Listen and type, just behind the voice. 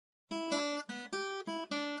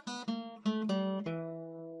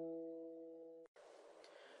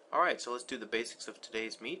Alright, so let's do the basics of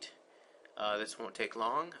today's meet. This won't take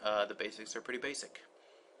long. The basics are pretty basic.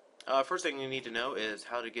 First thing you need to know is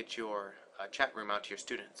how to get your chat room out to your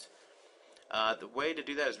students. The way to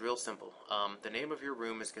do that is real simple. The name of your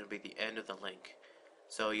room is going to be the end of the link.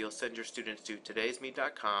 So you'll send your students to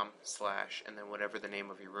todaysmeet.com/ and then whatever the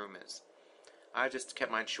name of your room is. I just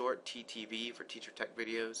kept mine short, TTV for Teacher Tech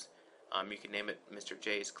Videos. You can name it Mr.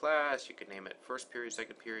 J's class, you can name it first period,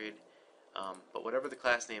 second period, but whatever the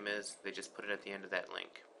class name is, they just put it at the end of that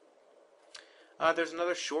link. There's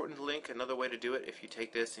another shortened link, another way to do it. If you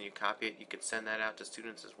take this and you copy it, you can send that out to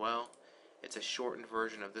students as well. It's a shortened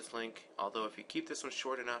version of this link, although if you keep this one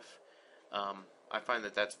short enough, I find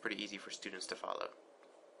that that's pretty easy for students to follow.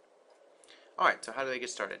 Alright, so how do they get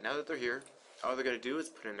started? Now that they're here, all they're going to do is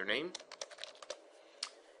put in their name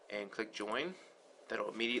and click join.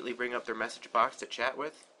 That'll immediately bring up their message box to chat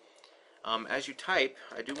with. As you type,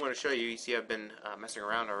 I do want to show you, you see I've been messing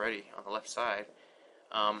around already on the left side,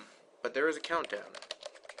 but there is a countdown.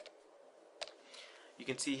 You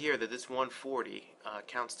can see here that this 140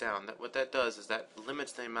 counts down. What that does is that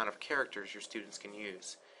limits the amount of characters your students can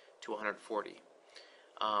use to 140,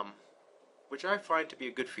 which I find to be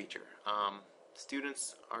a good feature.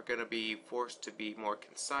 Students are going to be forced to be more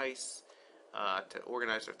concise, to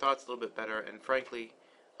organize their thoughts a little bit better, and frankly,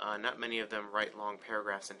 not many of them write long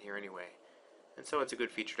paragraphs in here anyway. And so it's a good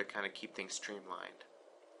feature to kind of keep things streamlined.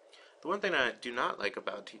 The one thing I do not like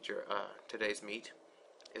about today's meet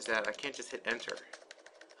is that I can't just hit enter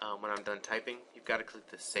when I'm done typing. You've got to click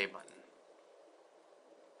the save button.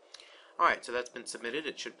 Alright, so that's been submitted.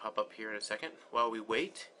 It should pop up here in a second. While we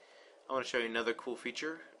wait, I want to show you another cool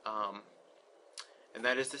feature, and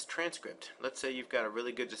that is this transcript. Let's say you've got a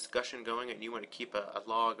really good discussion going and you want to keep a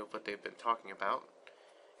log of what they've been talking about.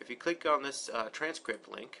 If you click on this transcript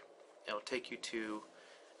link, it'll take you to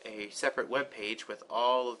a separate web page with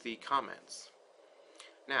all of the comments.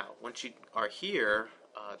 Now, once you are here,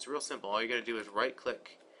 it's real simple. All you're going to do is right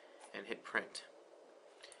click and hit print.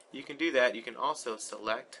 You can do that. You can also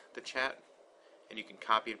select the chat and you can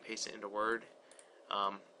copy and paste it into Word.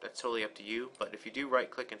 That's totally up to you, but if you do right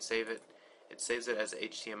click and save it, it saves it as an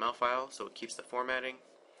HTML file, so it keeps the formatting.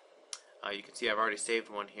 You can see I've already saved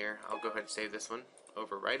one here. I'll go ahead and save this one,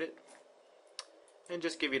 overwrite it, and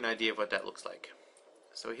just give you an idea of what that looks like.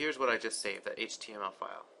 So here's what I just saved, that HTML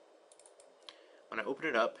file. When I open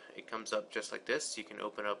it up, it comes up just like this. You can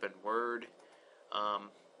open up in Word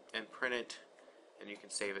and print it, and you can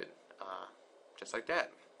save it just like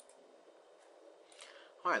that.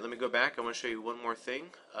 Alright, let me go back. I want to show you one more thing.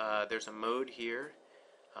 There's a mode here,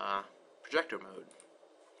 projector mode.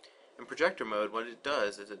 In projector mode, what it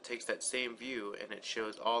does is it takes that same view and it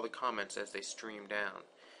shows all the comments as they stream down.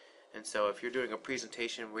 And so if you're doing a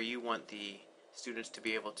presentation where you want the students to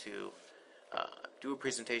be able to do a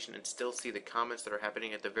presentation and still see the comments that are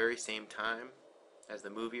happening at the very same time as the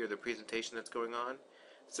movie or the presentation that's going on,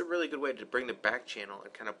 it's a really good way to bring the back channel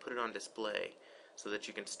and kind of put it on display so that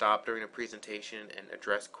you can stop during a presentation and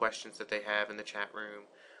address questions that they have in the chat room,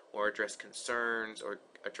 or address concerns, or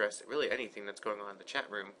address really anything that's going on in the chat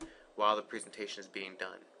room while the presentation is being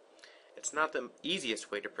done. It's not the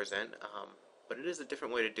easiest way to present, but it is a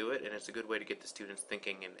different way to do it, and it's a good way to get the students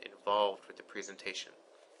thinking and involved with the presentation.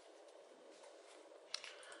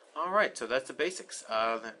 Alright, so that's the basics.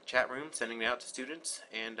 The chat room, sending it out to students,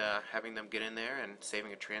 and having them get in there and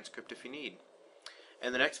saving a transcript if you need.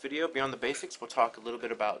 In the next video, beyond the basics, we'll talk a little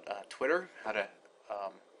bit about Twitter, how to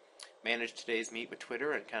manage today's meet with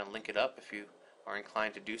Twitter and kind of link it up if you are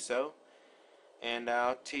inclined to do so. And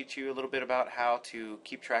I'll teach you a little bit about how to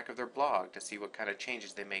keep track of their blog to see what kind of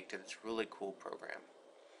changes they make to this really cool program.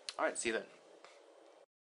 Alright, see you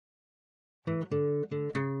then.